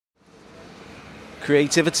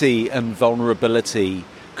Creativity and vulnerability,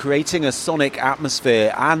 creating a sonic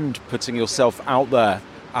atmosphere and putting yourself out there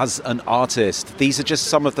as an artist. These are just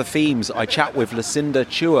some of the themes I chat with Lucinda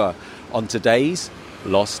Chua on today's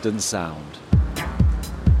Lost in Sound.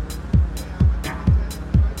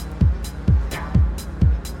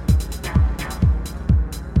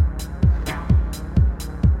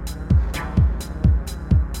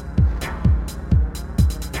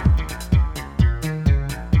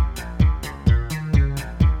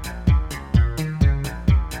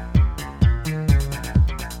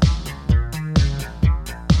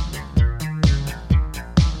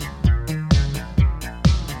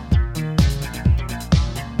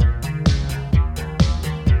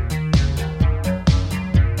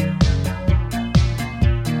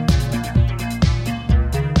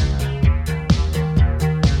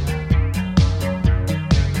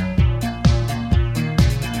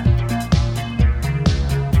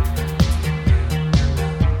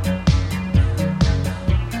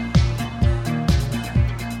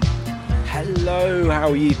 How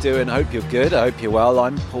are you doing? I hope you're good. I hope you're well.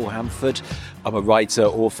 I'm Paul Hamford. I'm a writer,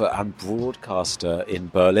 author and broadcaster in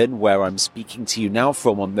Berlin, where I'm speaking to you now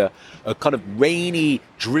from on a kind of rainy,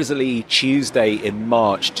 drizzly Tuesday in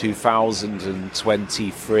March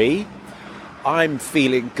 2023. I'm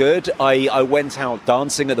feeling good. I went out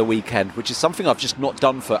dancing at the weekend, which is something I've just not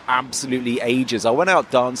done for absolutely ages. I went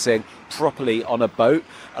out dancing properly on a boat,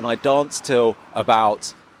 and I danced till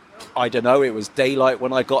about, I don't know, it was daylight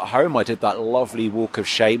when I got home. I did that lovely walk of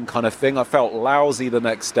shame kind of thing. I felt lousy the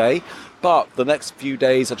next day, but the next few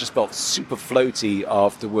days I just felt super floaty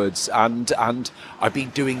afterwards. And I've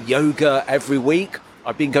been doing yoga every week.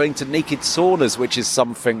 I've been going to naked saunas, which is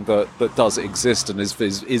something that does exist and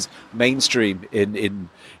is mainstream in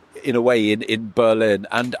a way in Berlin.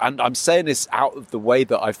 And I'm saying this out of the way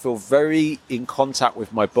that I feel very in contact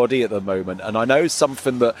with my body at the moment. And I know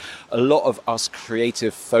something that a lot of us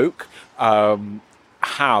creative folk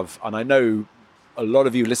have, and I know a lot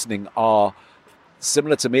of you listening are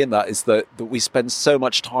similar to me in that, is that we spend so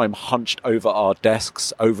much time hunched over our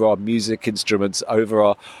desks, over our music instruments,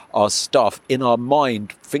 over our stuff, in our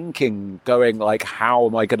mind, thinking, going like, how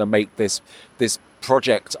am I going to make this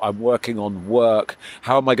project I'm working on work?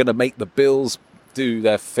 How am I going to make the bills do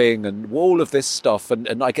their thing? And all of this stuff.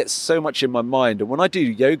 And I get so much in my mind. And when I do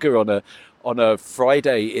yoga on a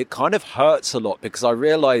Friday, it kind of hurts a lot, because I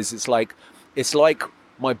realize it's like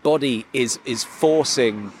my body is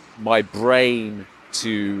forcing my brain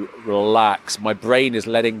to relax. My brain is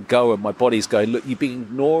letting go, and my body's going, look, you've been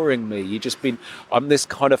ignoring me. I'm this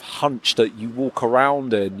kind of hunch that you walk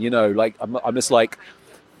around in, like I'm this like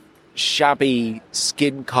shabby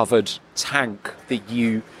skin covered tank that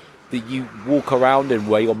you walk around in,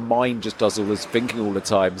 where your mind just does all this thinking all the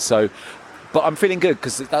time. So, but I'm feeling good,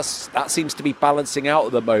 because that seems to be balancing out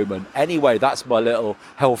at the moment. Anyway, that's my little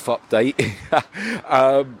health update.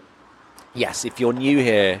 Yes, if you're new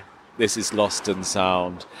here, this is Lost in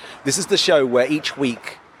Sound. This is the show where each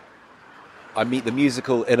week I meet the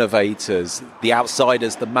musical innovators, the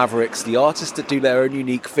outsiders, the mavericks, the artists that do their own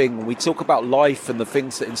unique thing. We talk about life and the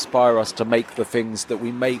things that inspire us to make the things that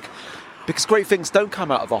we make. Because great things don't come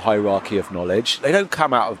out of a hierarchy of knowledge. They don't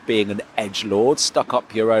come out of being an edgelord, stuck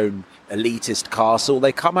up your own elitist castle.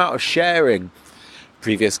 They come out of sharing.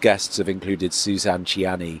 Previous guests have included Suzanne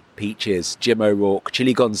Ciani, Peaches, Jim O'Rourke,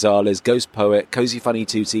 Chili Gonzalez, Ghost Poet, Cozy Funny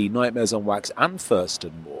Tutti, Nightmares on Wax, and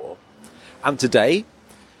Thurston Moore. And today,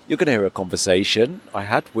 you're going to hear a conversation I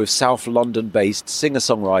had with South London-based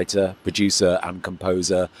singer-songwriter, producer and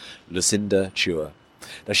composer Lucinda Chua.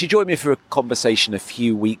 Now, she joined me for a conversation a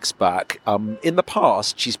few weeks back. In the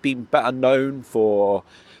past, she's been better known for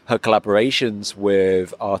her collaborations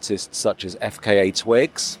with artists such as FKA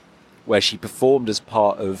Twigs, where she performed as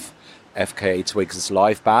part of FKA Twigs'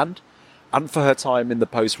 live band, and for her time in the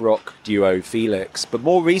post-rock duo Felix. But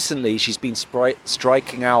more recently, she's been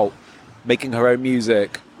striking out, making her own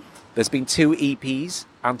music. There's been 2 EPs,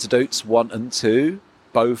 Antidotes 1 and 2,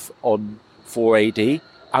 both on 4AD,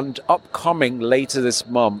 and upcoming later this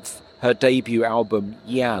month, her debut album,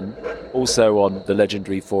 Yan, also on the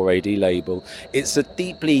legendary 4AD label. It's a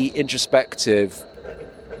deeply introspective,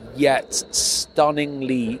 yet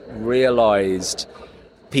stunningly realized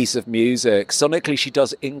piece of music. Sonically, she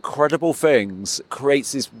does incredible things,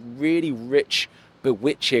 creates this really rich,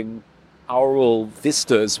 bewitching aural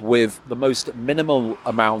vistas with the most minimal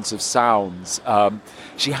amounts of sounds.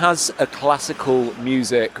 She has a classical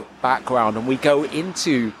music background, and we go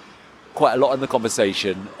into quite a lot in the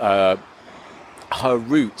conversation her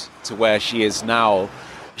route to where she is now.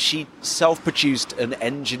 She self-produced and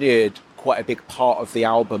engineered quite a big part of the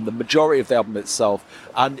album, the majority of the album itself,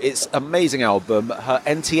 and it's an amazing album. Her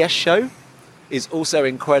NTS show is also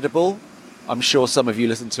incredible. I'm sure some of you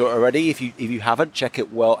listened to it already. If you haven't, check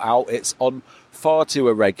it well out. It's on far too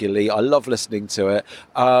irregularly. I love listening to it.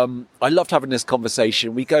 I loved having this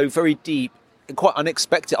conversation. We go very deep and quite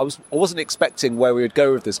unexpected. I wasn't expecting where we would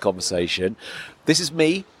go with this conversation. This is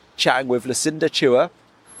me chatting with Lucinda Chua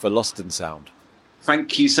for Lost in Sound.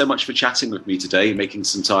 Thank you so much for chatting with me today, making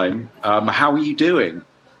some time. How are you doing?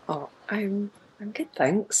 Oh, I'm good,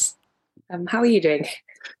 thanks. How are you doing?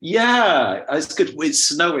 Yeah, it's good. It's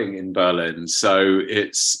snowing in Berlin, so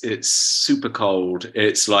it's super cold.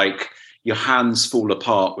 It's like your hands fall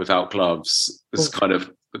apart without gloves. This kind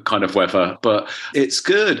of weather, but it's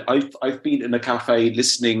good. I've been in a cafe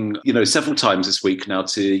listening, several times this week now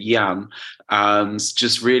to Jan, and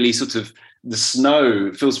just really sort of the snow.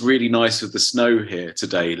 It feels really nice with the snow here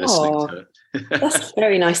today. Listening to it. That's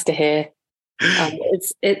very nice to hear.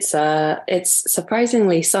 It's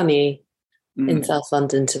surprisingly sunny in South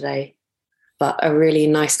London today, but a really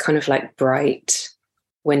nice kind of like bright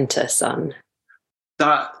winter sun.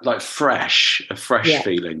 That like a fresh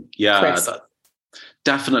feeling. Yeah,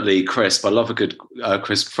 definitely crisp. I love a good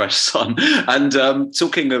crisp, fresh sun. And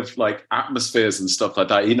talking of like atmospheres and stuff like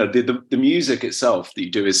that, the music itself that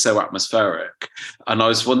you do is so atmospheric. And I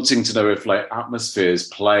was wanting to know if like atmospheres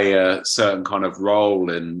play a certain kind of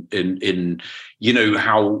role in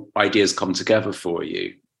how ideas come together for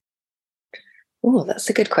you. Oh, that's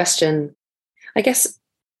a good question. I guess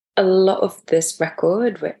a lot of this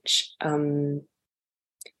record, which I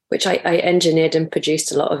engineered and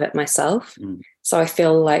produced a lot of it myself. So I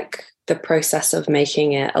feel like the process of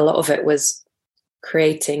making it, a lot of it was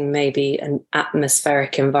creating maybe an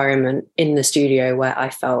atmospheric environment in the studio where I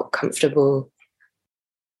felt comfortable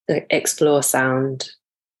to explore sound.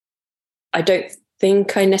 I don't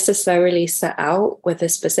think I necessarily set out with a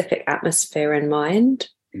specific atmosphere in mind,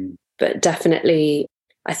 but definitely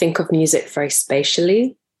I think of music very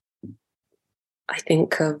spatially. I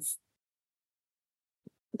think of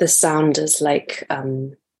the sound as like, I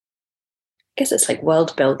guess it's like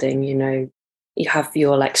world building, you have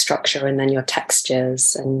your like structure and then your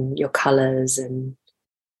textures and your colors. And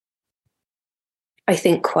I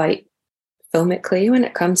think quite filmically when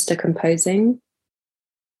it comes to composing.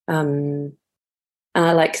 And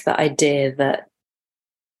I like the idea that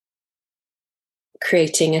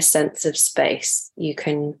creating a sense of space, you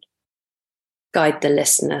can guide the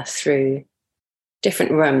listener through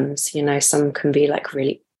different rooms. Some can be like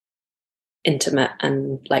really intimate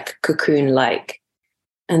and like cocoon-like,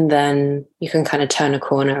 and then you can kind of turn a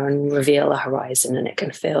corner and reveal a horizon, and it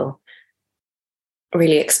can feel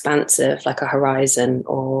really expansive, like a horizon,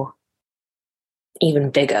 or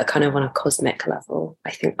even bigger, kind of on a cosmic level.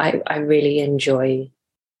 I think I really enjoy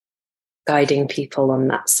guiding people on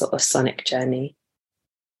that sort of sonic journey.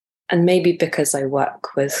 And maybe because I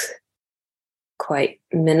work with quite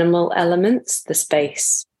minimal elements, the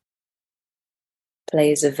space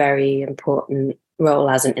plays a very important role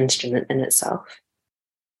as an instrument in itself.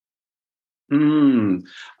 And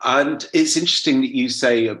it's interesting that you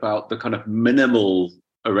say about the kind of minimal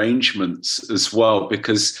arrangements as well,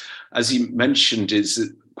 because as you mentioned, it's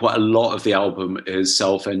quite a lot of the album is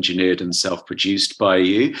self-engineered and self-produced by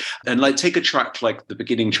you. And like take a track like the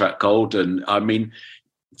beginning track, Golden. I mean,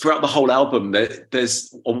 throughout the whole album,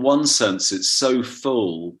 there's on one sense, it's so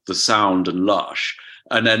full, the sound and lush.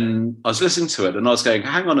 And then I was listening to it and I was going,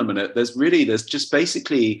 hang on a minute, there's just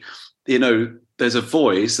basically, there's a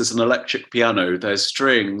voice, there's an electric piano, there's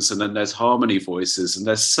strings, and then there's harmony voices, and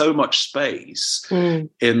there's so much space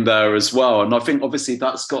in there as well. And I think obviously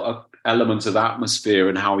that's got an element of atmosphere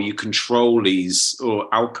and how you control these or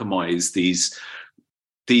alchemize these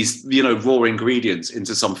raw ingredients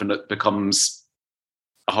into something that becomes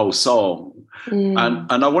a whole song.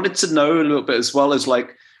 And I wanted to know a little bit as well as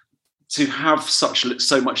like to have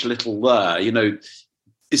so much little there,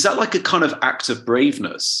 is that like a kind of act of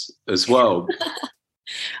braveness as well?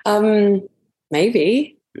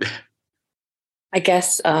 Maybe. I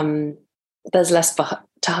guess there's less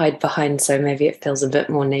to hide behind, so maybe it feels a bit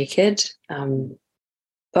more naked.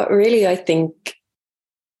 But really, I think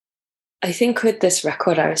with this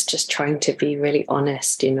record, I was just trying to be really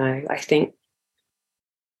honest, I think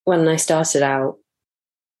when I started out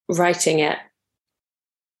writing it,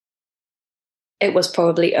 it was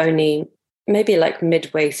probably only maybe like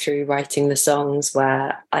midway through writing the songs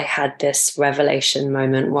where I had this revelation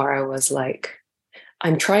moment where I was like,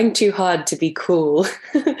 I'm trying too hard to be cool.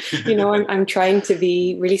 I'm trying to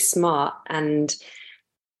be really smart. And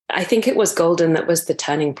I think it was Golden that was the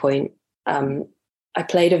turning point. I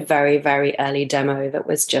played a very, very early demo that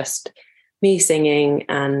was just me singing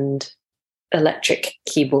and electric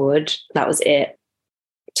keyboard. That was it,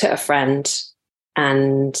 to a friend,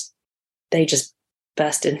 and they just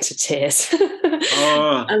burst into tears.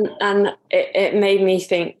 And it made me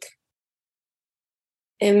think.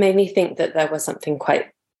 It made me think that there was something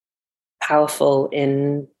quite powerful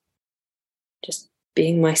in just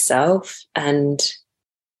being myself, and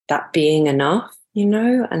that being enough,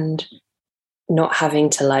 and not having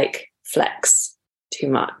to like flex too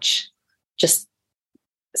much, just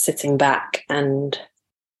sitting back and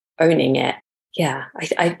owning it. Yeah,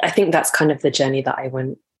 I think that's kind of the journey that I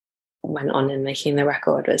went on in making the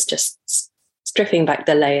record, was just stripping back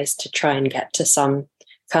the layers to try and get to some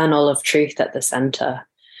kernel of truth at the center.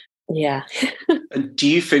 Yeah. And do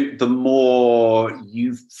you think the more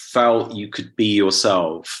you felt you could be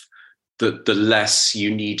yourself, the less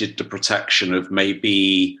you needed the protection of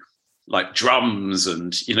maybe like drums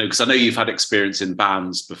and, because I know you've had experience in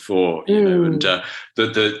bands before, and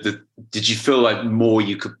did you feel like more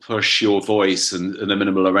you could push your voice and a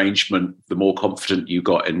minimal arrangement, the more confident you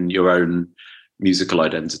got in your own musical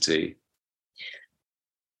identity?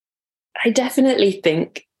 I definitely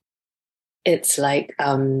think it's like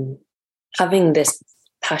having this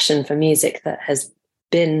passion for music that has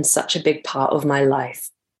been such a big part of my life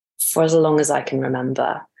for as long as I can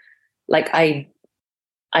remember. Like I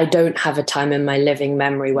don't have a time in my living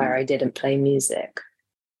memory where I didn't play music.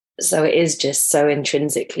 So it is just so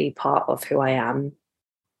intrinsically part of who I am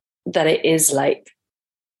that it is like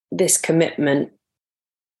this commitment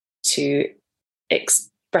to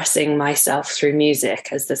expressing myself through music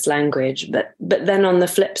as this language. But then on the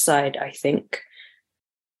flip side, I think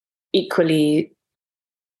equally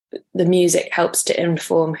the music helps to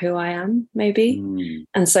inform who I am, maybe.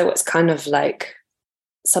 And so it's kind of like,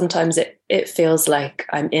 sometimes it feels like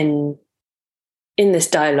I'm in this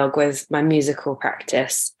dialogue with my musical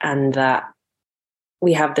practice, and that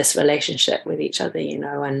we have this relationship with each other,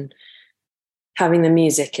 and having the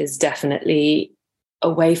music is definitely a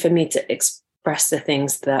way for me to express the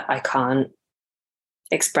things that I can't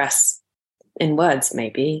express in words,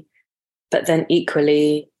 maybe. But then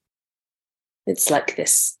equally, it's like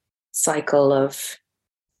this cycle of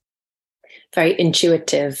very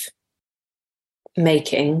intuitive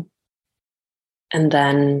making, and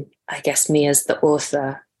then I guess me as the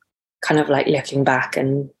author kind of like looking back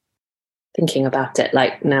and thinking about it,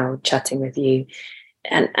 like now chatting with you,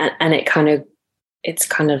 and it's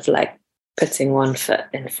kind of like putting one foot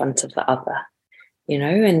in front of the other,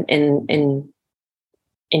 and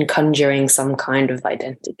in conjuring some kind of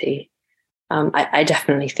identity. I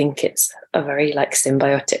definitely think it's a very like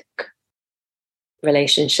symbiotic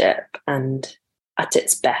relationship, and at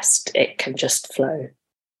its best, it can just flow.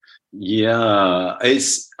 Yeah,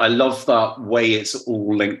 I love that way it's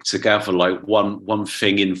all linked together. Like one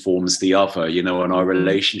thing informs the other, and our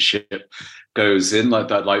relationship goes in like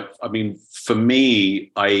that. Like, I mean, for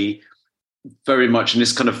me, I very much, and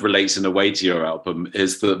this kind of relates in a way to your album,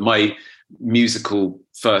 is that my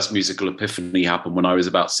first musical epiphany happened when I was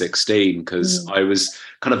about 16, because I was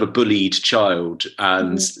kind of a bullied child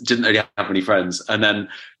and didn't really have any friends. And then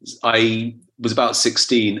I was about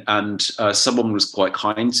 16, and someone was quite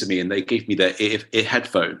kind to me, and they gave me their ear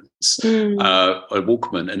headphones, a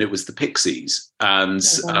Walkman, and it was the Pixies. And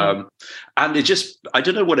and it just, I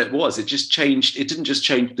don't know what it was. It just changed. It didn't just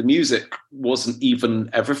change the music, wasn't even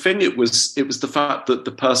everything. It was the fact that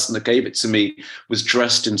the person that gave it to me was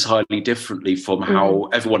dressed entirely differently from how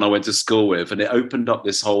everyone I went to school with, and it opened up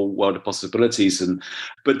this whole world of possibilities.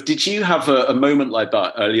 But did you have a moment like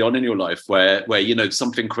that early on in your life where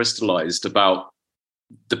something crystallized about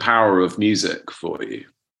the power of music for you?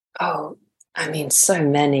 Oh, I mean, so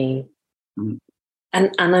many.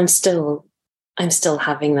 And I'm still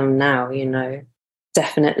having them now,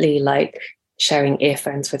 definitely like sharing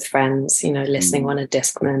earphones with friends, listening on a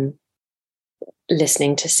Discman,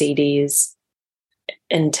 listening to CDs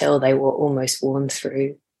until they were almost worn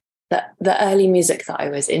through. The early music that I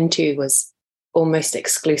was into was almost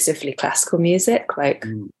exclusively classical music. Like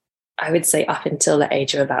I would say up until the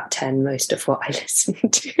age of about 10, most of what I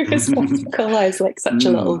listened to was classical. I was like such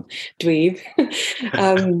a little dweeb.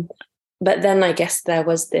 But then I guess there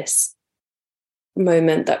was this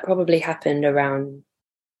moment that probably happened around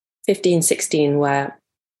 15, 16, where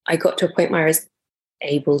I got to a point where I was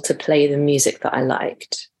able to play the music that I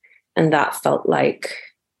liked. And that felt like,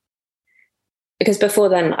 because before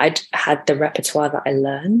then I'd had the repertoire that I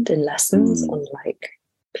learned in lessons on like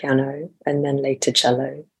piano and then later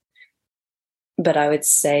cello. But I would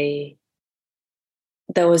say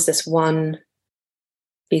there was this one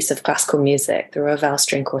piece of classical music, the Ravel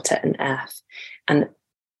String Quartet in F, and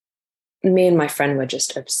me and my friend were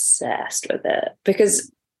just obsessed with it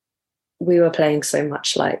because we were playing so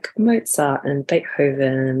much like Mozart and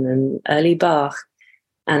Beethoven and early Bach.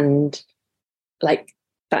 And like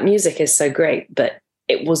that music is so great, but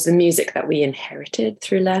it was the music that we inherited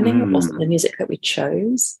through learning. It wasn't the music that we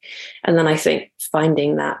chose. And then I think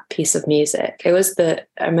finding that piece of music,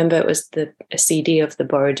 I remember it was a CD of the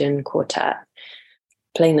Borodin Quartet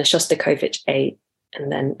playing the Shostakovich 8.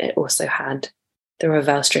 And then it also had the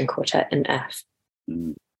Ravel String Quartet in F.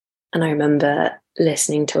 And I remember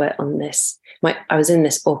listening to it on this. I was in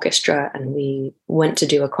this orchestra and we went to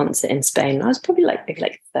do a concert in Spain. I was probably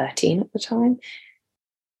maybe 13 at the time.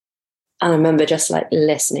 And I remember just like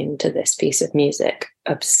listening to this piece of music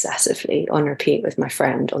obsessively on repeat with my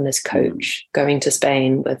friend on this coach going to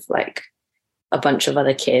Spain with like a bunch of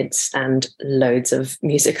other kids and loads of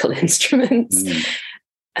musical instruments.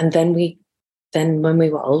 And then when we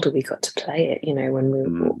were older, we got to play it,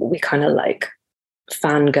 when we kind of like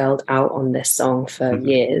fangirled out on this song for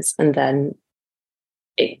years. And then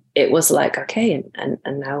it was like, okay, and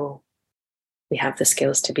now we have the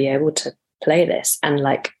skills to be able to play this, and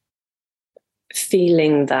like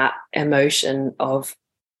feeling that emotion of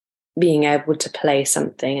being able to play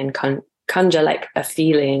something and conjure like a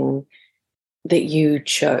feeling that you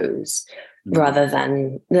chose rather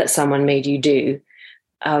than that someone made you do,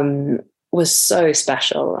 was so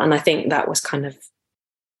special. And I think that was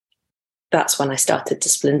that's when I started to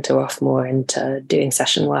splinter off more into doing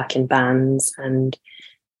session work in bands. And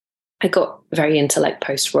I got very into like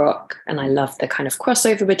post-rock, and I loved the kind of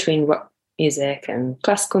crossover between rock music and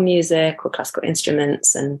classical music or classical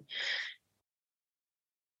instruments. And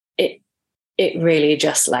it really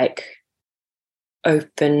just like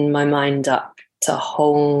opened my mind up to a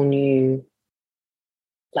whole new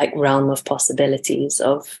like realm of possibilities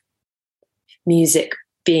of music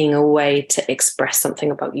being a way to express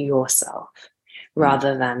something about yourself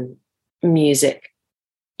rather than music,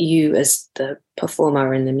 you as the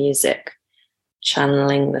performer in the music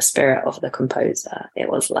channeling the spirit of the composer. It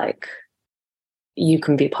was like, you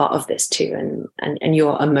can be part of this too, and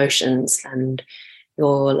your emotions and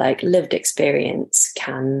your like lived experience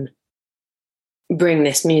can bring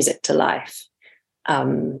this music to life,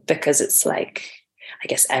 because it's like, I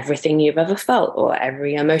guess everything you've ever felt or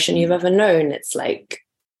every emotion you've ever known, it's like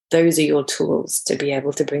those are your tools to be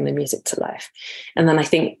able to bring the music to life. And then I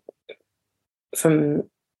think from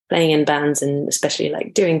playing in bands and especially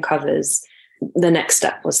like doing covers, the next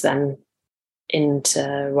step was then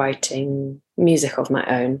into writing music of my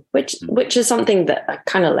own, which is something that I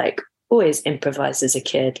kind of like always improvised as a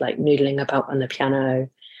kid, like noodling about on the piano.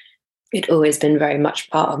 It'd always been very much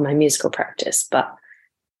part of my musical practice, but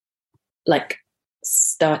like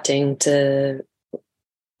starting to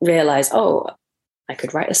realize, oh, I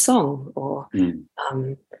could write a song, or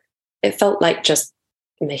it felt like just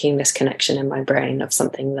making this connection in my brain of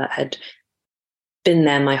something that had been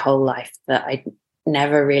there my whole life that I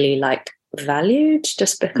never really like valued,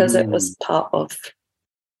 just because it was part of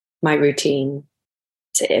my routine,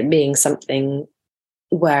 to it being something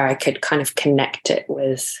where I could kind of connect it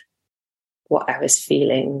with what I was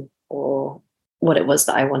feeling or what it was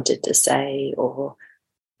that I wanted to say, or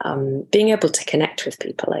being able to connect with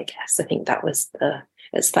people, I guess. I think that was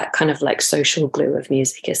it's that kind of like social glue of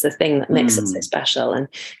music is the thing that makes it so special. And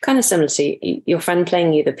kind of similar to your friend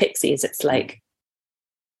playing you the Pixies, it's like,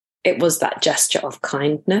 it was that gesture of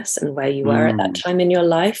kindness and where you were at that time in your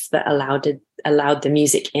life that allowed the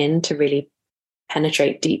music in to really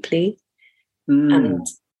penetrate deeply. And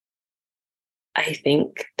I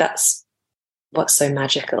think that's what's so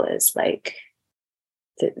magical, is like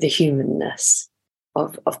the humanness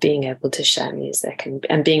of being able to share music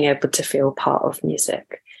and being able to feel part of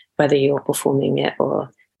music, whether you're performing it or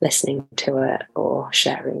listening to it or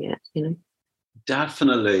sharing it,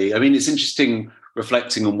 Definitely. I mean, it's interesting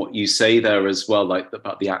reflecting on what you say there as well, like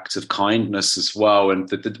about the act of kindness as well, and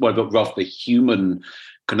the human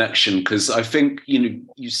connection. Because I think,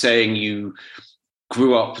 you saying you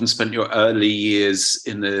grew up and spent your early years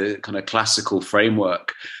in the kind of classical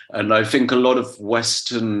framework. And I think a lot of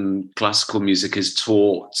Western classical music is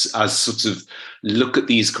taught as sort of, look at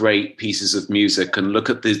these great pieces of music and look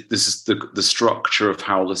at this is the structure of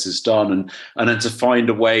how this is done. And then to find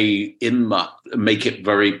a way in that, make it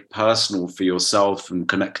very personal for yourself and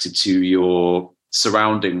connected to your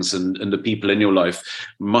surroundings and the people in your life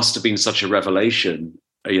must have been such a revelation,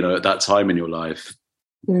 at that time in your life.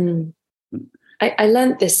 I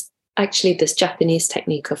learned this Japanese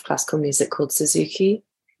technique of classical music called Suzuki,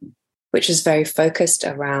 which is very focused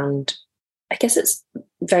around, I guess it's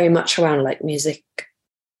very much around like music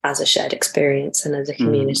as a shared experience and as a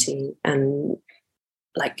community. And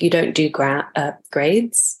like you don't do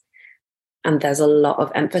grades, and there's a lot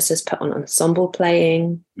of emphasis put on ensemble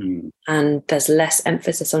playing, and there's less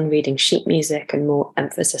emphasis on reading sheet music and more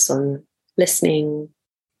emphasis on listening,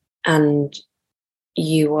 and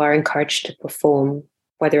you are encouraged to perform,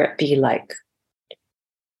 whether it be like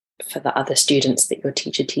for the other students that your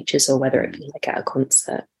teacher teaches, or whether it be like at a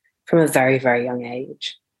concert, from a very, very young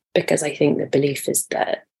age. Because I think the belief is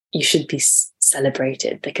that you should be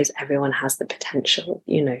celebrated because everyone has the potential,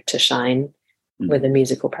 you know, to shine with a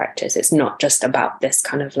musical practice. It's not just about this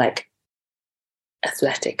kind of like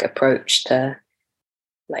athletic approach to,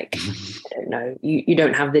 like, I don't know, you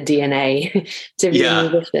don't have the DNA to be a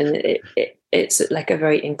musician. It's like a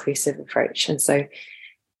very inclusive approach. And so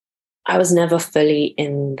I was never fully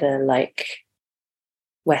in the like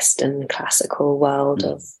Western classical world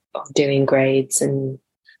of doing grades. And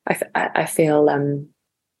I feel,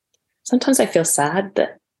 sometimes I feel sad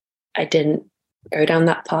that I didn't go down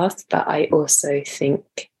that path, but I also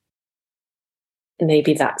think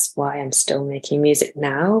maybe that's why I'm still making music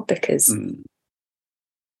now, because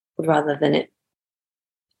rather than it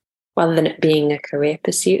being a career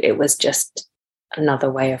pursuit, it was just another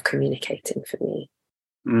way of communicating for me.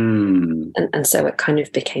 And so it kind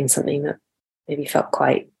of became something that maybe felt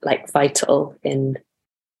quite like vital in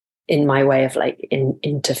my way of like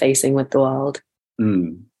interfacing with the world.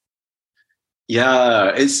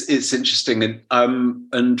 Yeah, it's interesting,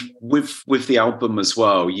 and with the album as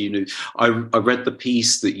well. You know, I read the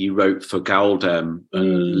piece that you wrote for Galdem,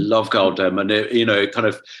 and love Galdem, and it kind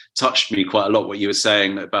of touched me quite a lot. What you were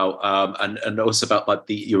saying about and also about like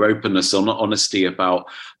your openness, honesty about.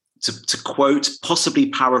 To quote,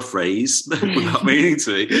 possibly paraphrase, without meaning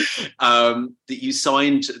to, that you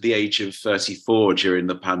signed at the age of 34 during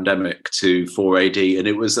the pandemic to 4AD. And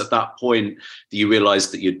it was at that point that you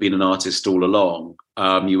realized that you'd been an artist all along.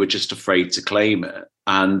 You were just afraid to claim it.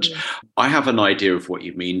 And I have an idea of what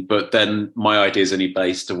you mean, but then my idea is only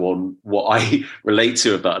based on what I relate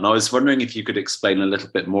to about it. And I was wondering if you could explain a little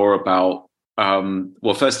bit more about,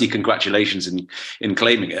 well, firstly, congratulations in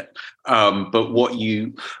claiming it, but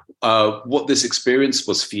what this experience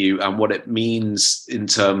was for you and what it means in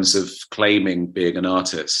terms of claiming being an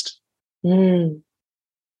artist. I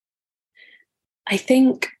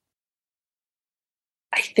think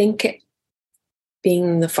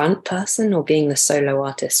being the front person or being the solo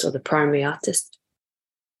artist or the primary artist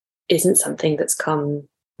isn't something that's come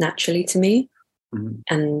naturally to me.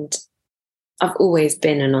 And I've always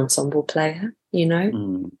been an ensemble player, you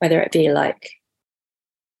know, whether it be like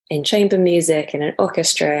in chamber music, in an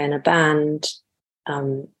orchestra, in a band,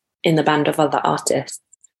 in the band of other artists.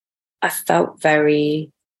 I felt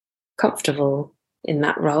very comfortable in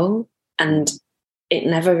that role, and it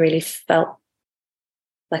never really felt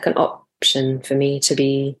like an option for me to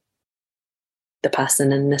be the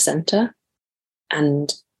person in the center.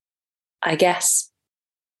 And I guess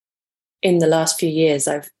in the last few years,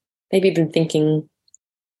 I've maybe been thinking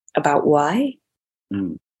about why.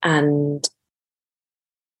 And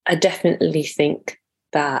I definitely think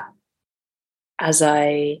that as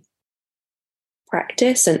I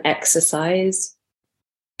practice and exercise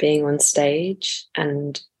being on stage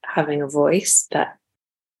and having a voice, that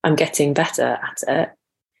I'm getting better at it.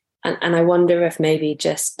 And I wonder if maybe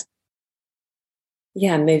just,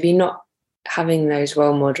 maybe not having those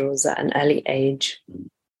role models at an early age,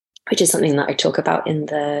 which is something that I talk about in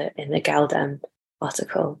the Galdem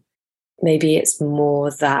article. Maybe it's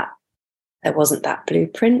more that there wasn't that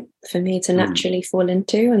blueprint for me to naturally fall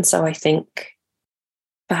into. And so I think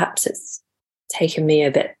perhaps it's taken me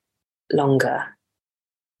a bit longer.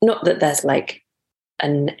 Not that there's like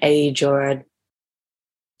an age or a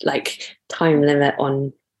like time limit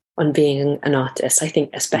on being an artist. I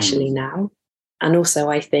think especially now. And also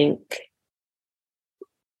I think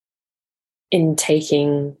in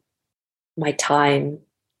taking my time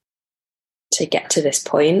to get to this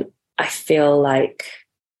point, I feel like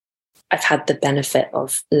I've had the benefit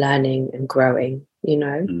of learning and growing, you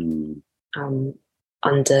know,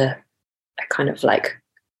 under a kind of like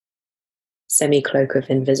semi-cloak of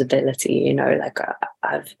invisibility, you know, like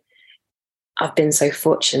I've been so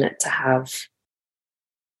fortunate to have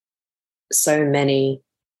so many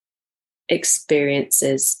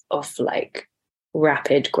experiences of like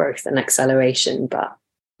rapid growth and acceleration, but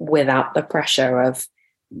without the pressure of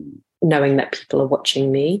knowing that people are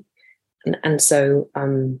watching me. And so,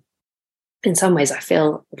 in some ways I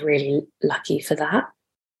feel really lucky for that.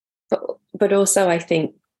 But also I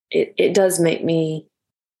think it does make me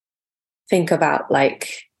think about like,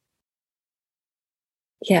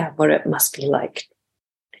 what it must be like,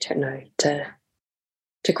 I don't know,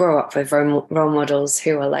 to grow up with role models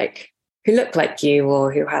who are like look like you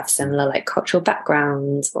or who have similar like cultural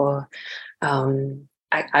backgrounds, or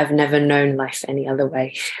I've never known life any other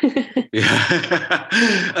way. Yeah.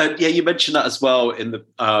 Yeah, you mentioned that as well in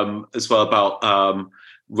the as well about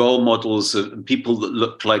role models and people that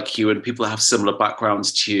look like you and people that have similar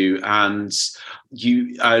backgrounds to you. And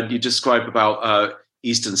you describe about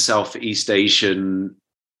East and Southeast Asian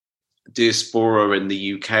diaspora in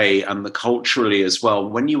the UK and the culturally as well.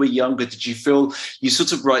 When you were younger, did you feel, you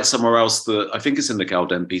sort of write somewhere else that I think it's in the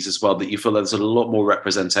Galden piece as well, that you feel there's a lot more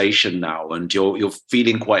representation now, and you're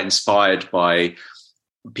feeling quite inspired by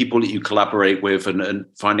people that you collaborate with and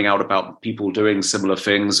finding out about people doing similar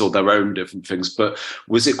things or their own different things. But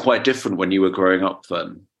was it quite different when you were growing up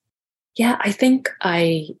then? Yeah, I think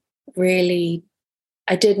I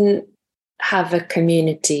didn't have a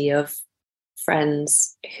community of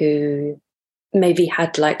friends who maybe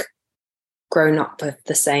had like grown up with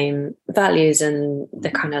the same values and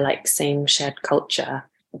the kind of like same shared culture,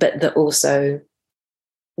 but that also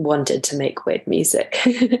wanted to make weird music,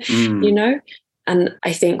 you know? And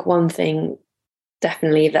I think one thing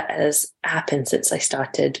definitely that has happened since I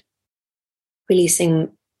started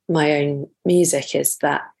releasing my own music is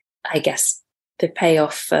that I guess the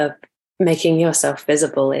payoff for making yourself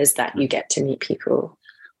visible is that you get to meet people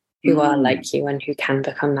who are like you and who can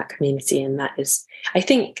become that community. And that is, I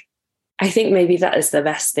think maybe that is the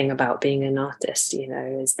best thing about being an artist, you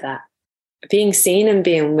know, is that being seen and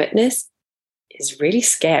being witnessed is really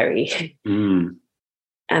scary. And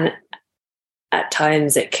at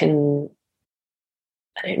times it can,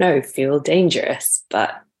 I don't know, feel dangerous,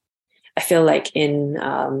 but I feel like in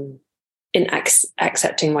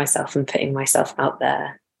accepting myself and putting myself out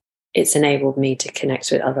there, it's enabled me to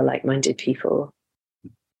connect with other like-minded people.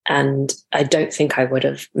 And I don't think I would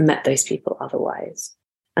have met those people otherwise.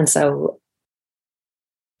 And so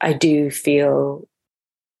I do feel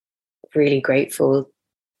really grateful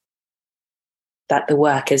that the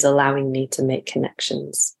work is allowing me to make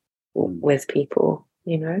connections with people,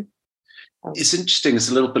 you know? It's interesting. It's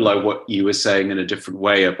a little bit like what you were saying in a different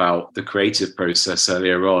way about the creative process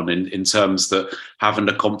earlier on, in terms that having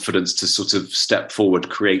the confidence to sort of step forward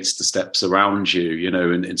creates the steps around you, you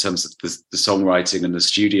know, in terms of the songwriting and the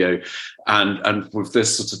studio. And with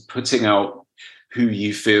this sort of putting out who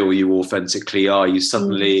you feel you authentically are, you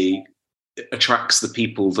suddenly attracts the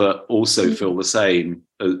people that also feel the same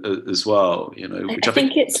as well, you know. Which I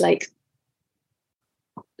think it's like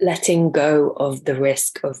letting go of the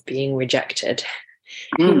risk of being rejected.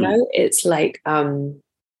 You know, it's like I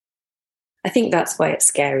think that's why it's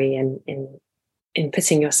scary in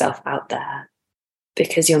putting yourself out there,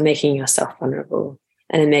 because you're making yourself vulnerable,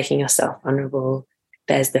 and in making yourself vulnerable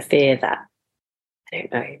there's the fear that, I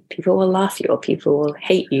don't know, people will laugh at you, or people will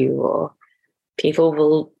hate you, or people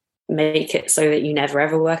will make it so that you never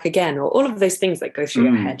ever work again, or all of those things that go through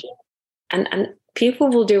your head. And people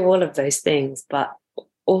will do all of those things, but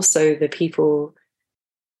also the people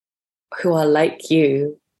who are like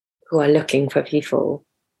you, who are looking for people,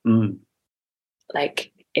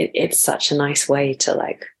 like it's such a nice way to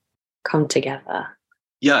like come together.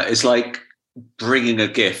 Yeah, it's like bringing a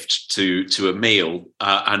gift to a meal,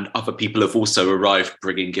 and other people have also arrived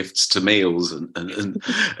bringing gifts to meals, and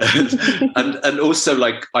also,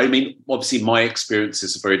 like, I mean, obviously my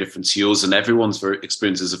experiences are very different to yours, and everyone's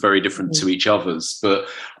experiences are very different to each other's. But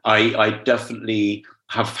I definitely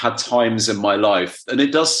have had times in my life, and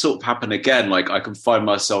it does sort of happen again, like I can find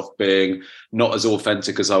myself being not as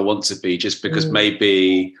authentic as I want to be, just because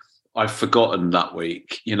maybe I've forgotten that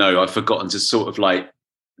week, you know, I've forgotten to sort of like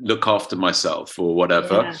look after myself or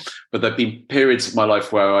whatever. But there've been periods of my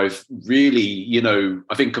life where I've really, you know,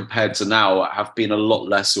 I think compared to now, I have been a lot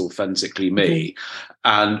less authentically me,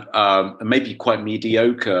 and maybe quite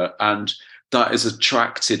mediocre, and that has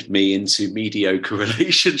attracted me into mediocre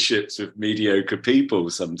relationships with mediocre people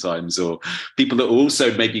sometimes, or people that are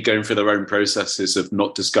also maybe going through their own processes of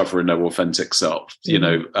not discovering their authentic self, you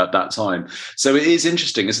know, at that time. So it is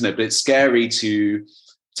interesting, isn't it? But it's scary to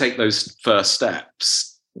take those first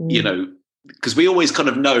steps, you know, because we always kind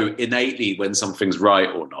of know innately when something's right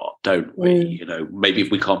or not, don't we? You know, maybe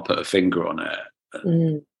if we can't put a finger on it.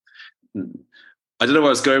 I don't know where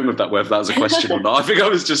I was going with that, whether that was a question or not. I think I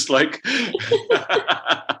was just like...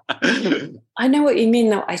 I know what you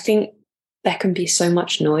mean, though. I think there can be so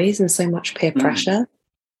much noise and so much peer pressure.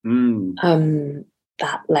 That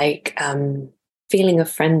like feeling of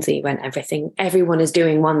frenzy when everyone is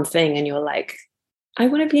doing one thing and you're like, I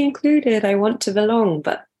want to be included, I want to belong,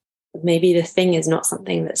 but maybe the thing is not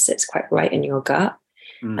something that sits quite right in your gut.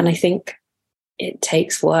 And I think it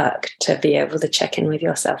takes work to be able to check in with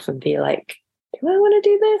yourself and be like, do I want to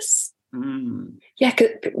do this? Yeah,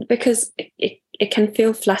 because it can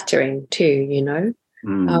feel flattering too, you know.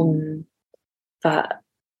 But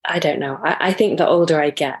I don't know. I think the older I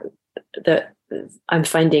get, that I'm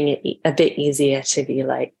finding it a bit easier to be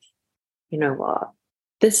like, you know what,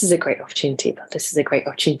 this is a great opportunity, but this is a great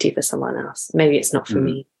opportunity for someone else. Maybe it's not for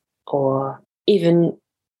me. Or even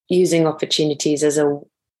using opportunities as a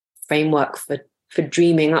framework for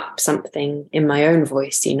dreaming up something in my own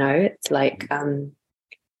voice, you know. It's like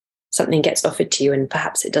something gets offered to you and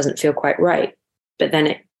perhaps it doesn't feel quite right, but then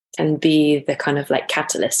it can be the kind of like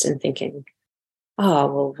catalyst in thinking,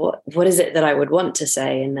 oh, well, what is it that I would want to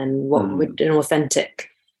say? And then what would an authentic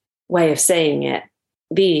way of saying it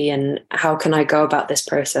be? And how can I go about this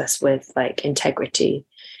process with like integrity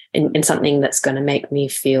in something that's going to make me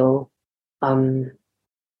feel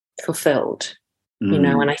fulfilled, you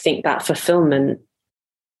know? And I think that fulfillment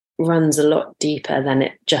runs a lot deeper than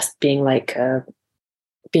it just being like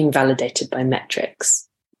being validated by metrics.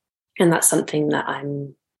 And that's something that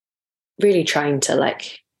I'm really trying to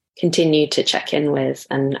like continue to check in with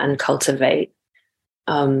and cultivate,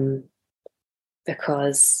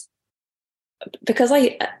 because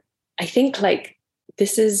I think like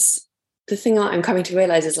this is the thing that I'm coming to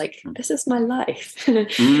realize is like, this is my life.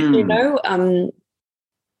 You know,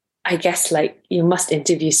 I guess like you must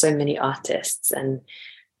interview so many artists and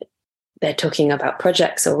they're talking about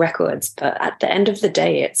projects or records, but at the end of the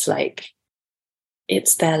day, it's like,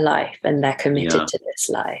 it's their life and they're committed to this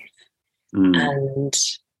life. And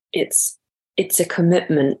it's a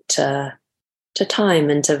commitment to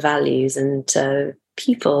time and to values and to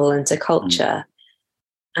people and to culture.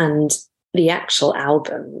 And the actual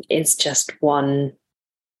album is just one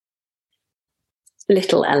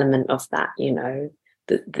little element of that, you know.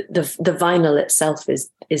 The vinyl itself is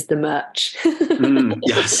the merch.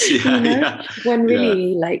 Yes, you know? When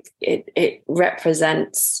really like it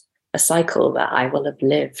represents a cycle that I will have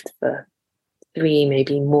lived for 3,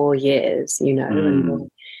 maybe more years, you know, and will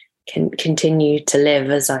can continue to live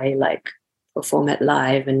as I like perform it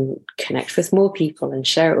live and connect with more people and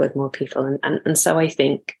share it with more people. And so I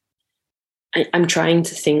think I'm trying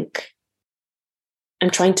to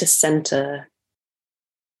center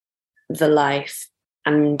the life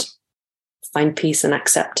and find peace and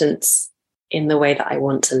acceptance in the way that I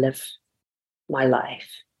want to live my life,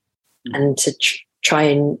 and to try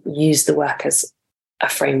and use the work as a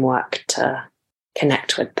framework to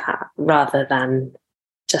connect with that rather than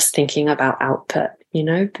just thinking about output, you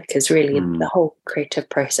know, because really the whole creative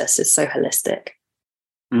process is so holistic.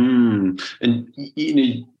 And, you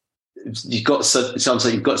know, you've got such, it sounds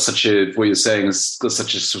like you've got such a, what you're saying has got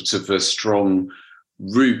such a sort of a strong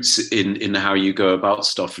roots in how you go about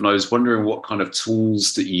stuff. And I was wondering what kind of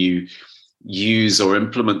tools that you use or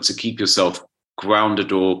implement to keep yourself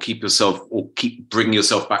grounded or keep bring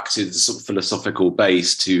yourself back to the sort of philosophical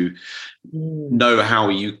base to know how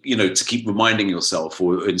you know, to keep reminding yourself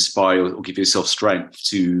or inspire or give yourself strength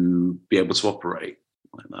to be able to operate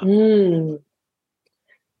like that.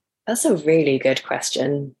 That's a really good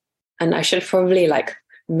question. And I should probably like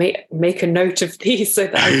make a note of these so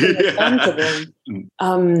that I can respond to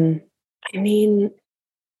them. I mean,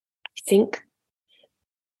 I think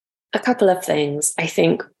a couple of things. I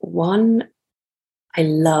think one, I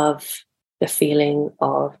love the feeling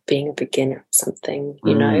of being a beginner at something,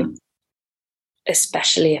 you know,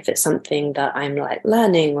 especially if it's something that I'm like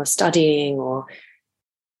learning or studying or,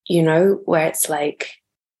 you know, where it's like,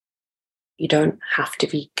 you don't have to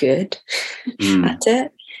be good at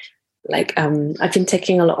it. Like, I've been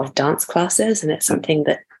taking a lot of dance classes, and it's something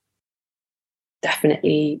that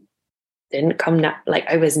definitely didn't come like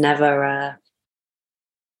I was never,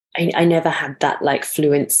 I never had that like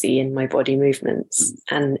fluency in my body movements.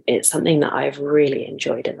 And it's something that I've really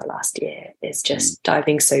enjoyed in the last year, is just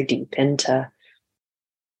diving so deep into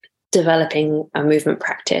developing a movement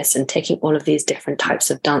practice and taking all of these different types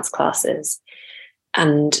of dance classes.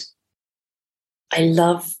 And I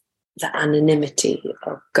love the anonymity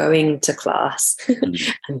of going to class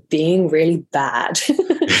and being really bad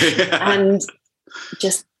and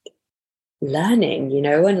just learning, you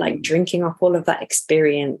know, and like drinking up all of that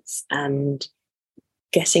experience and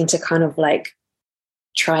getting to kind of like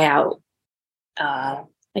try out, I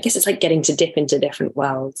guess it's like getting to dip into different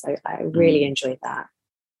worlds. I really enjoyed that.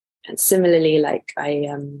 And similarly, like me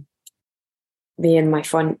and my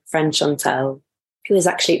friend Chantel, who is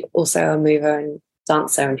actually also a mover and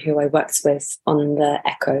dancer and who I worked with on the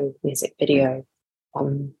Echo music video,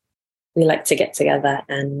 we like to get together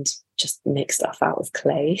and just make stuff out of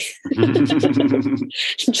clay.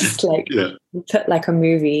 Just like put like a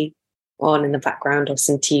movie on in the background or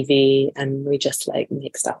some TV, and we just like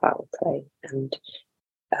make stuff out of clay. And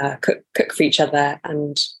cook for each other,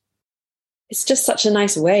 and it's just such a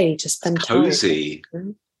nice way to spend cozy.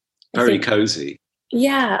 Time. Very cozy.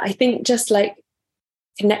 Yeah, I think just like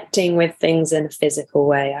connecting with things in a physical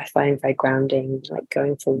way, I find very grounding. Like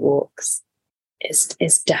going for walks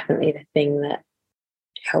is definitely the thing that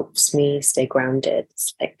helps me stay grounded.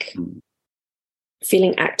 It's like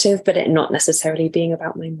feeling active, but it not necessarily being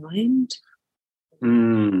about my mind.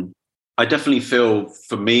 I definitely feel,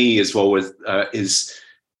 for me as well, with is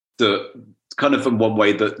the kind of in one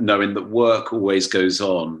way that knowing that work always goes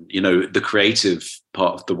on, the creative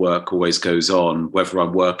part of the work always goes on, whether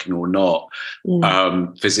I'm working or not,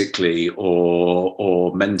 physically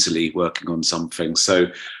or mentally working on something.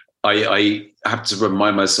 So I have to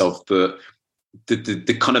remind myself that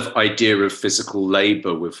the kind of idea of physical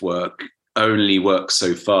labor with work only works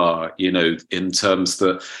so far, in terms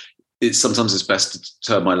that sometimes it's best to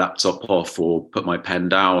turn my laptop off or put my pen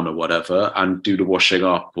down or whatever and do the washing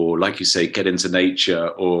up, or like you say, get into nature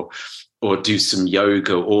or do some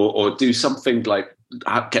yoga or do something like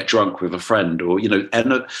get drunk with a friend, or,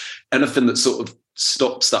 anything that sort of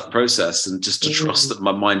stops that process, and just to trust that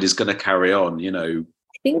my mind is going to carry on, I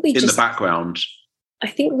think the background. I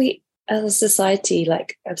think we as a society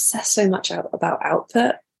like obsess so much about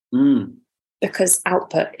output because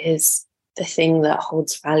output is the thing that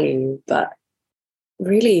holds value, but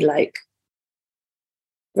really like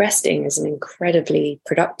resting is an incredibly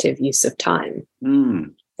productive use of time,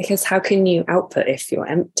 because how can you output if you're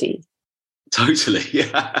empty? Totally.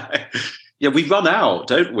 Yeah, we run out,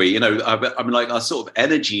 don't we? I mean, like, our sort of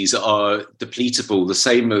energies are depletable, the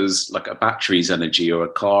same as like a battery's energy or a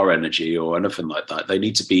car energy or anything like that. They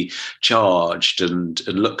need to be charged and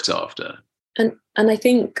looked after. And I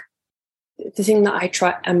think the thing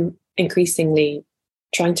that I'm increasingly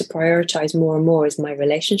trying to prioritize more and more is my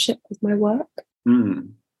relationship with my work.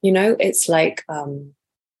 It's like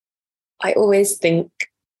I always think,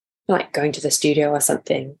 like going to the studio or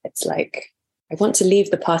something, it's like I want to leave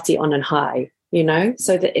the party on a high,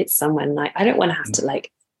 so that it's somewhere nice. I don't want to have to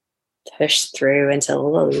like push through until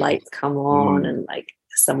all the lights come on and like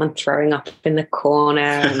someone throwing up in the corner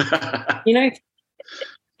and,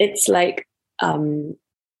 it's like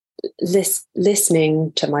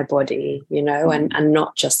listening to my body, and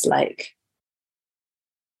not just like,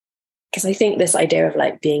 because I think this idea of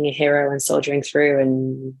like being a hero and soldiering through,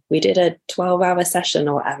 and we did a 12-hour session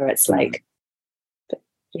or whatever, it's like,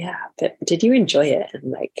 but did you enjoy it?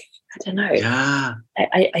 And like, I don't know. Yeah.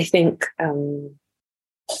 I think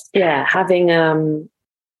having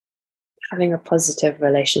a positive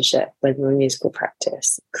relationship with my musical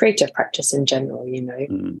practice, creative practice in general,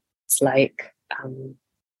 it's like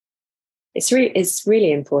it's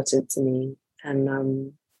really important to me,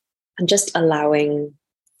 and just allowing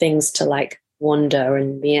things to like wander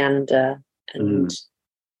and meander, and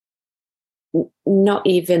not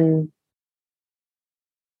even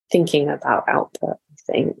thinking about output. I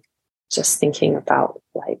think just thinking about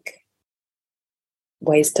like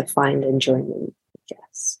ways to find enjoyment, I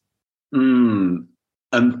guess. And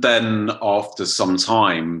then after some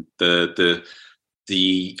time, the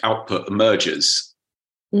output emerges.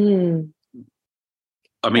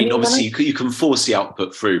 I mean, obviously, you can force the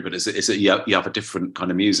output through, but is it you have a different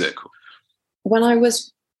kind of music? When I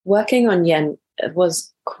was working on Yen, it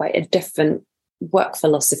was quite a different work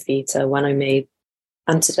philosophy to when I made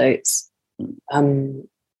Antidotes. I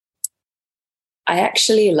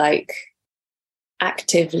actually like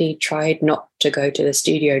actively tried not to go to the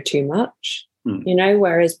studio too much,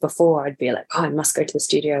 whereas before I'd be like, oh, I must go to the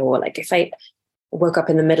studio, or like if I woke up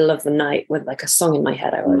in the middle of the night with like a song in my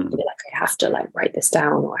head, I would be like, I have to like write this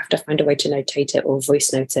down, or I have to find a way to notate it or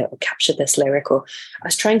voice note it or capture this lyric, or I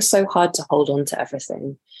was trying so hard to hold on to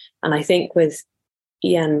everything. And I think with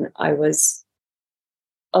Ian, I was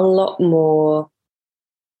a lot more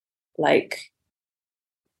like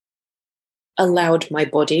allowed my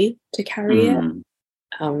body to carry it.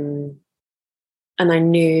 And I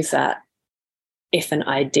knew that if an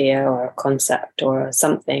idea or a concept or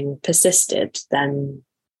something persisted, then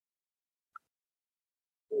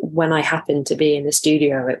when I happened to be in the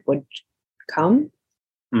studio, it would come,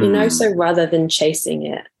 so rather than chasing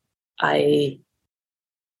it, I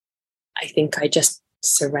think I just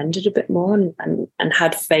surrendered a bit more and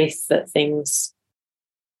had faith that things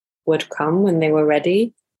would come when they were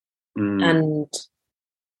ready. And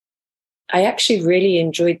I actually really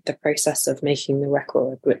enjoyed the process of making the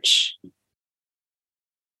record, which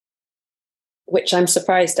I'm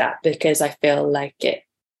surprised at, because I feel like it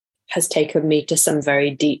has taken me to some very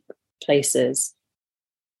deep places.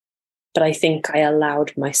 But I think I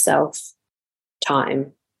allowed myself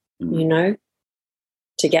time, to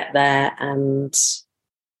get there. And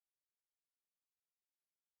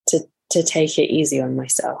to take it easy on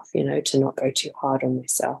myself, you know, to not go too hard on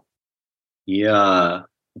myself. Yeah.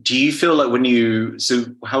 Do you feel like so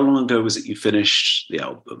how long ago was it you finished the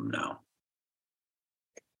album now?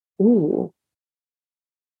 Ooh,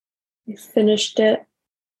 I finished it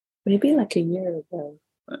maybe like a year ago.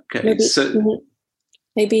 Okay,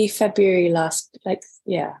 maybe February last,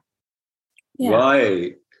 yeah.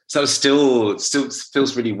 Right. So still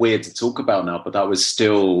feels really weird to talk about now, but that was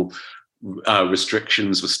still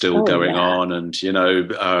restrictions were still going on, and you know,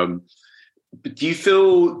 but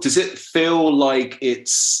does it feel like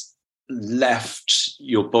it's left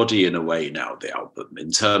your body in a way now, the album,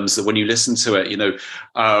 in terms of when you listen to it, you know,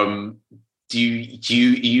 are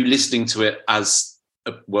you listening to it as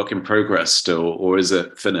a work in progress still, or is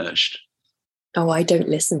it finished? Oh, I don't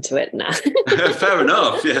listen to it now. Fair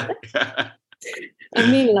enough. Yeah. I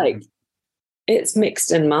mean, like, it's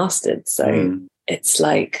mixed and mastered, so it's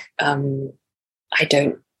like I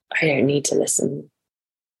don't need to listen.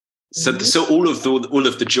 So all of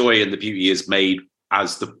the joy and the beauty is made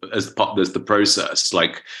as the process,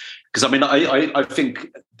 like, because I mean I think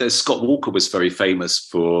that Scott Walker was very famous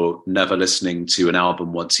for never listening to an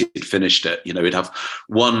album once he'd finished it. You know, he'd have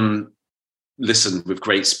one listen with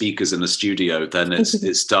great speakers in the studio, then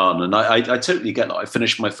it's done. And I totally get that. I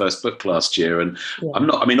finished my first book last year, and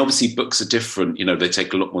obviously books are different, you know, they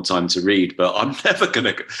take a lot more time to read, but I'm never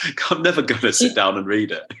gonna sit down and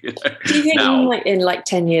read it, you know? Do you think you might in like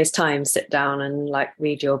 10 years time sit down and like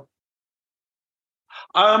read your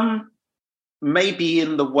maybe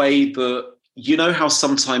in the way that, you know, how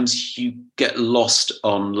sometimes you get lost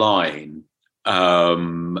online,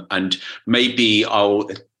 and maybe I'll,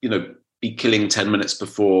 you know, be killing 10 minutes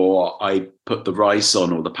before I put the rice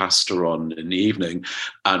on or the pasta on in the evening,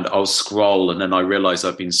 and I'll scroll, and then I realize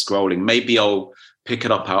I've been scrolling. Maybe I'll pick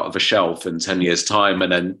it up out of a shelf in 10 years time,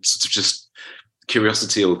 and then sort of just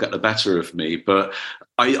curiosity will get the better of me. But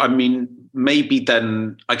I mean, maybe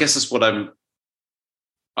then, I guess that's what I'm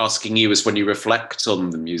asking you, is when you reflect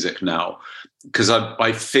on the music now, because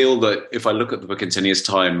I feel that if I look at the book in 10 years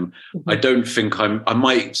time, I don't think I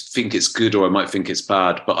might think it's good, or I might think it's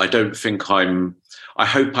bad, but I don't think I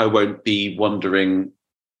hope I won't be wondering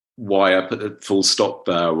why I put a full stop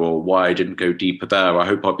there, or why I didn't go deeper there. I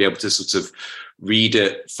hope I'll be able to sort of read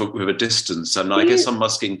it with a distance. And I guess I'm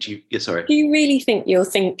asking, do you really think you'll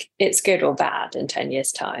think it's good or bad in 10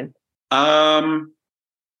 years time? I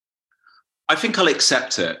think I'll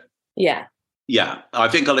accept it. Yeah, I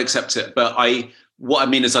think I'll accept it. But what I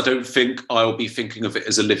mean is, I don't think I'll be thinking of it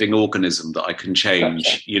as a living organism that I can change.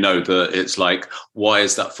 Gotcha. You know, that it's like, why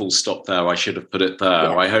is that full stop there? I should have put it there.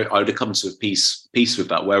 Yeah. I would have come to a peace with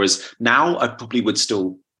that. Whereas now, I probably would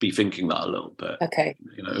still be thinking that a little bit. Okay.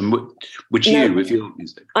 You know, and would you with your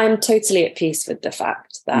music? I'm totally at peace with the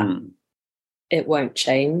fact that it won't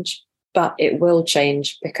change, but it will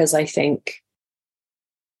change, because I think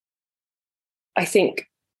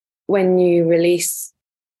when you release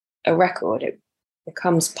a record, it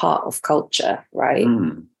becomes part of culture, right?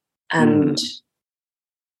 And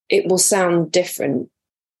it will sound different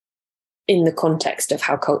in the context of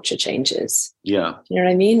how culture changes. Yeah. You know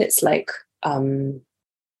what I mean? It's like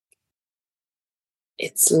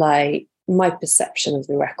my perception of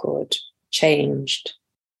the record changed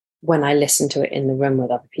when I listened to it in the room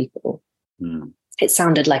with other people. It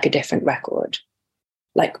sounded like a different record,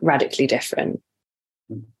 like radically different,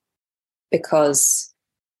 because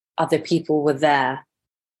other people were there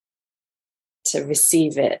to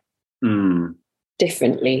receive it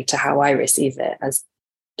differently to how I receive it as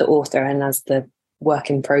the author and as the work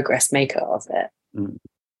in progress maker of it.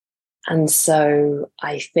 And so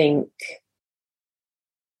I think,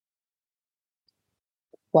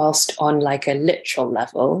 whilst on like a literal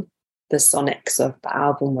level, the sonics of the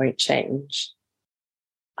album won't change,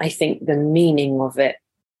 I think the meaning of it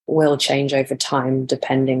will change over time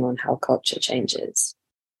depending on how culture changes.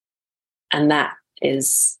 And that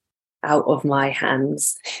is out of my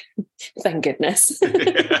hands, thank goodness.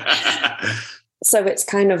 So it's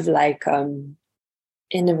kind of like,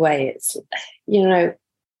 in a way, it's, you know,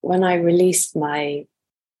 when I released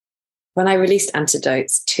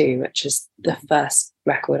Antidotes 2, which was the first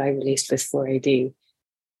record I released with 4AD,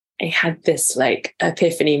 I had this like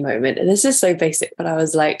epiphany moment. And this is so basic, but I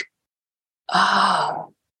was like,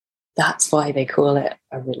 that's why they call it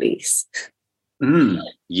a release. Yeah.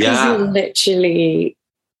 Because you're literally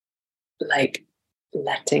like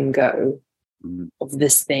letting go of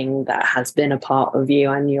this thing that has been a part of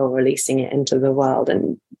you, and you're releasing it into the world.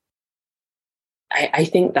 And I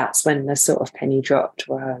think that's when the sort of penny dropped,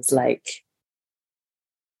 where I was like,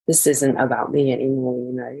 this isn't about me anymore,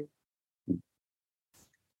 you know.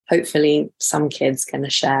 hopefully some kid's going to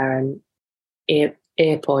share an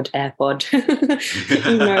AirPod, as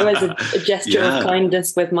a gesture of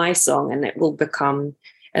kindness with my song, and it will become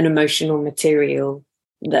an emotional material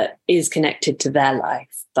that is connected to their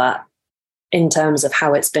life. But in terms of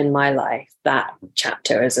how it's been my life, that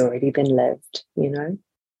chapter has already been lived,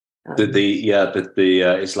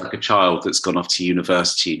 It's like a child that's gone off to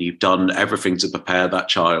university, and you've done everything to prepare that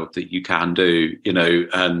child that you can do,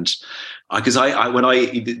 and because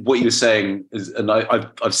what you were saying is, and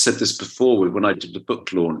I've said this before when I did the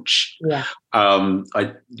book launch. Yeah.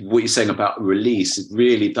 What you're saying about release, it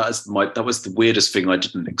really, that was the weirdest thing I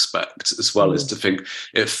didn't expect, as well as to think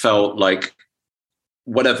it felt like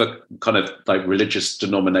whatever kind of like religious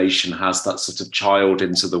denomination has that sort of child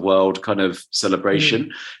into the world kind of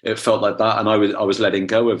celebration. It felt like that, and I was letting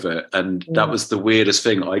go of it, and that was the weirdest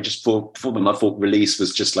thing. I just thought release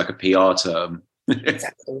was just like a PR term.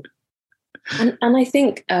 Exactly. And I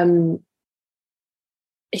think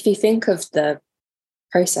if you think of the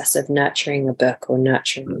process of nurturing a book or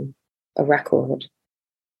nurturing a record,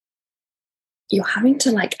 you're having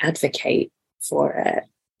to like advocate for it.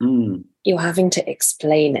 You're having to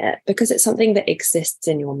explain it because it's something that exists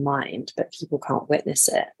in your mind, but people can't witness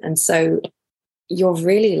it. And so you're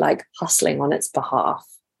really like hustling on its behalf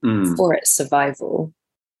for its survival.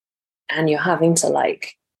 And you're having to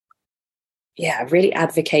like, really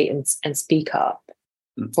advocate and speak up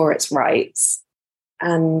for its rights.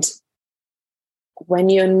 And when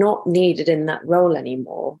you're not needed in that role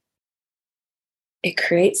anymore, it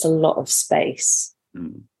creates a lot of space.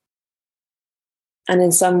 And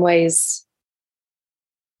in some ways,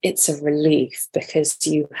 it's a relief because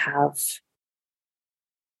you have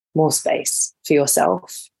more space for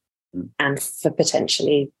yourself and for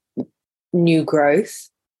potentially new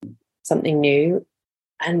growth, something new.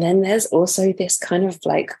 And then there's also this kind of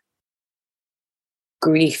like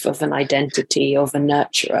grief of an identity of a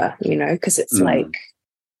nurturer, because it's like,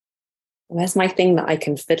 where's my thing that I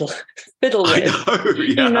can fiddle with,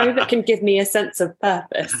 that can give me a sense of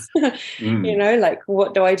purpose? Like,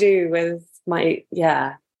 what do I do with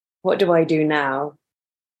what do I do now?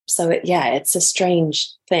 So it's a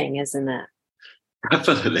strange thing, isn't it?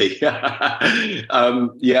 Definitely.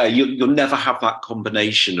 You'll never have that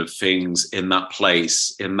combination of things in that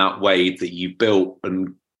place, in that way that you built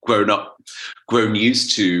and grown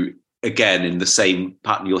used to again in the same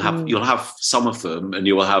pattern. You'll have some of them, and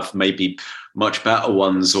you will have maybe much better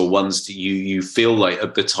ones, or ones that you feel like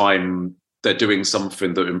at the time they're doing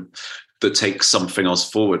something that takes something else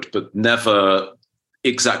forward, but never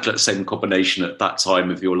exactly the same combination at that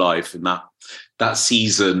time of your life, in that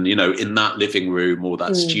season, in that living room or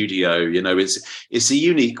that studio. It's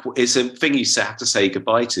a thing you have to say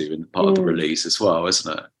goodbye to in part of the release as well,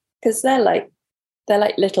 isn't it? Because they're like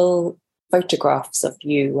little photographs of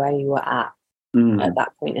you where you were at that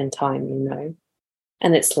point in time,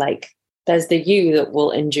 and it's like there's the you that will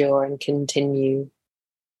endure and continue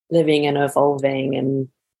living and evolving and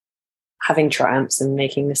having triumphs and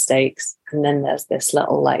making mistakes, and then there's this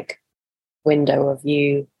little like window of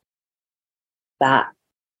you that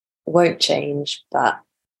won't change, but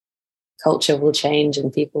culture will change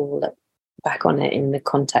and people will look back on it in the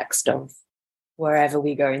context of wherever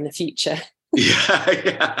we go in the future.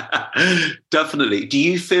 Yeah, definitely. Do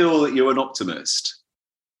you feel that you're an optimist?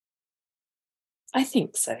 I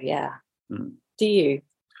think so, yeah. Do you?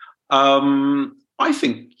 I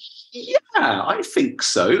think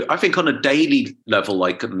so. I think on a daily level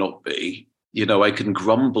I can not be. I can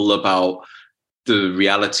grumble about the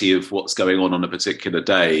reality of what's going on a particular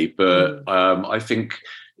day, but I think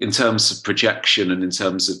in terms of projection and in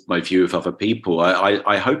terms of my view of other people,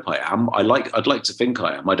 I hope I am. I'd like to think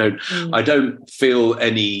I am. I don't feel like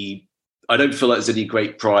there's any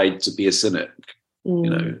great pride to be a cynic.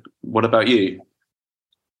 What about you?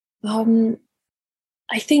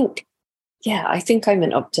 I think I'm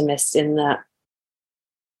an optimist in that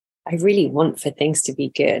I really want for things to be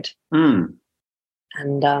good. And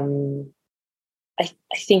I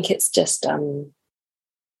think it's just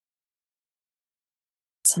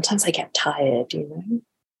sometimes I get tired,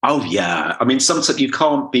 Oh yeah. I mean, sometimes you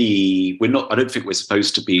can't be, I don't think we're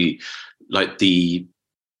supposed to be like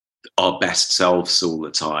our best selves all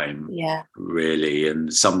the time. Yeah. Really.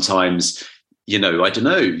 And sometimes, I don't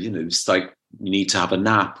know, it's like you need to have a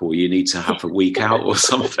nap or you need to have a week out or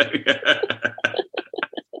something.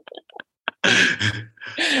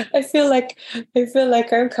 I feel like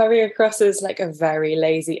I'm coming across as like a very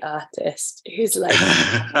lazy artist who's like,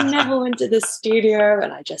 I never went to the studio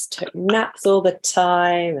and I just took naps all the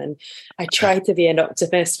time, and I tried to be an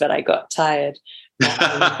optimist, but I got tired.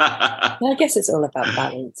 I guess it's all about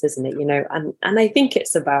balance, isn't it? You know, and I think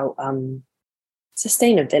it's about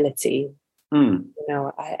sustainability. You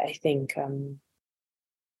know, I think,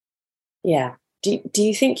 yeah. Do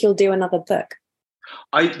you think you'll do another book?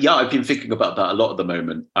 I've been thinking about that a lot at the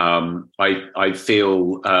moment. I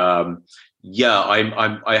feel, I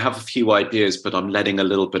have a few ideas, but I'm letting a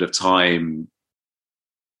little bit of time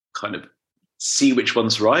kind of see which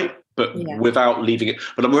one's right, but without leaving it.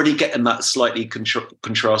 But I'm already getting that slightly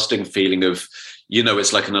contrasting feeling of, you know,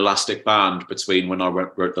 it's like an elastic band between when I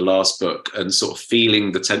wrote the last book, and sort of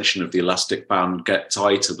feeling the tension of the elastic band get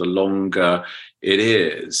tighter the longer it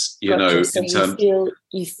is, you know. So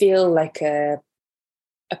you feel like a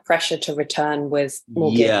pressure to return with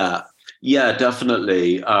more gifts. Yeah,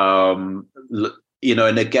 definitely. You know,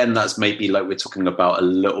 and again, that's maybe like we're talking about a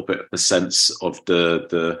little bit of the sense of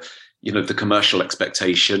the you know, the commercial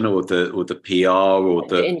expectation or the PR or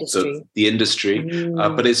the industry.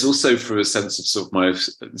 But it's also for a sense of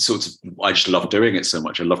sort of I just love doing it so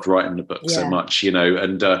much. I loved writing the book so much, you know,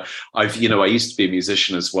 and I used to be a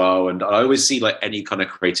musician as well. And I always see like any kind of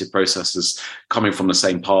creative processes coming from the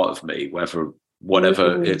same part of me,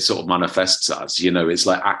 whatever it sort of manifests as, you know, it's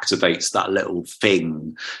like activates that little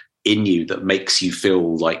thing in you that makes you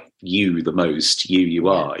feel like you the most you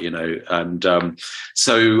are, you know. And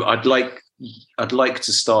so I'd like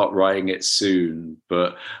to start writing it soon,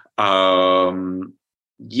 but I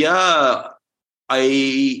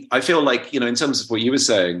feel like, you know, in terms of what you were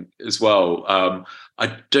saying as well,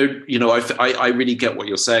 I don't, you know, I really get what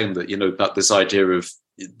you're saying, that, you know, that this idea of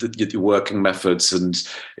the working methods, and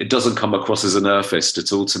it doesn't come across as an earthist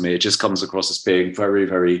at all to me. It just comes across as being very,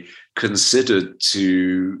 very considered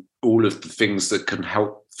to all of the things that can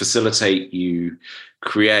help facilitate you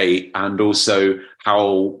create, and also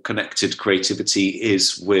how connected creativity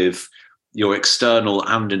is with your external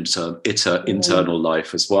and internal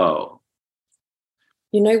life as well.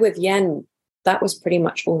 You know, with Yen, that was pretty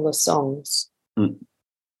much all the songs. It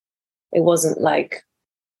wasn't like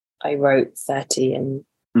I wrote 30 and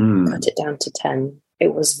cut it down to 10.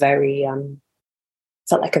 It was very,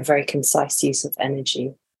 felt like a very concise use of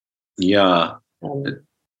energy. Yeah.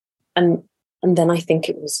 And then I think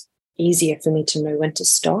it was easier for me to know when to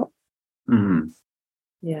stop.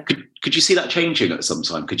 Yeah. Could you see that changing at some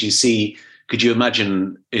time? Could you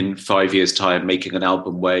imagine in 5 years' time making an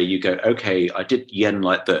album where you go, okay, I did Yen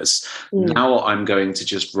like this. Now I'm going to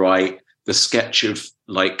just write the sketch of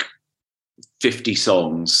like 50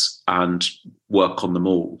 songs and work on them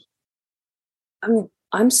all?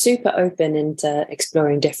 I'm super open into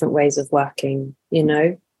exploring different ways of working, you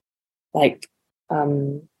know, like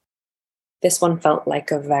this one felt like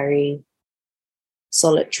a very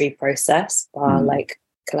solitary process, like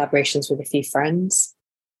collaborations with a few friends.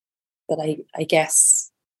 But I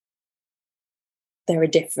guess there are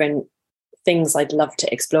different things I'd love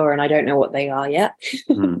to explore, and I don't know what they are yet.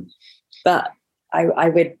 But I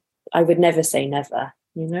would never say never,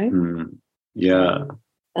 you know? Yeah.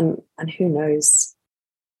 And who knows?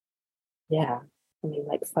 Yeah. I mean,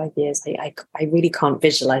 like 5 years, I really can't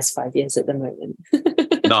visualize 5 years at the moment.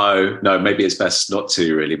 No, maybe it's best not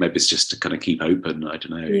to really. Maybe it's just to kind of keep open. I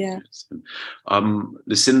don't know. Yeah.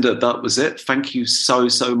 Lucinda, that was it. Thank you so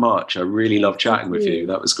much. I really love chatting with you.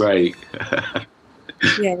 That was great.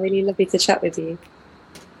 Yeah, really lovely to chat with you.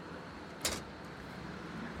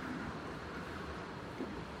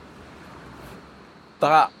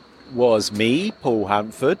 That was me, Paul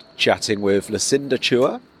Hanford, chatting with Lucinda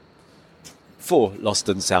Chua for Lost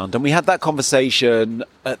and Sound. And we had that conversation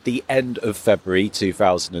at the end of February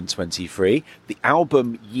 2023. The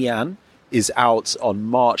album Yan is out on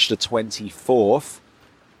March the 24th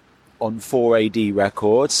on 4AD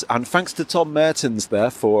Records. And thanks to Tom Mertens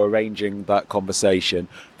there for arranging that conversation.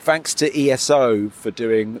 Thanks to ESO for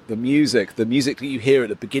doing the music that you hear at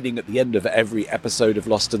the beginning, at the end of every episode of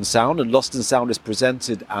Lost and Sound. And Lost and Sound is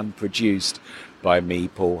presented and produced by me,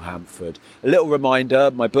 Paul Hanford. A little reminder,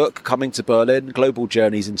 my book, Coming to Berlin, Global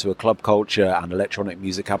Journeys into a Club Culture and Electronic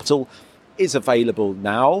Music Capital, is available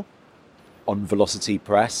now on Velocity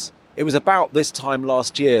Press. It was about this time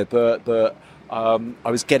last year, but I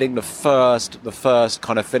was getting the first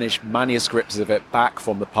kind of finished manuscripts of it back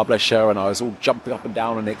from the publisher, and I was all jumping up and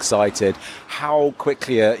down and excited. How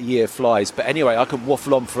quickly a year flies. But anyway, I could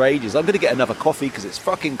waffle on for ages. I'm going to get another coffee because it's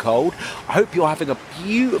fucking cold. I hope you're having a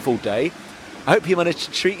beautiful day. I hope you managed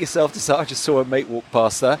to treat yourself to... I just saw a mate walk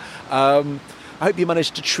past there. I hope you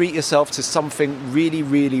managed to treat yourself to something really,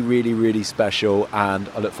 really, really, really special, and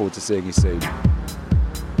I look forward to seeing you soon.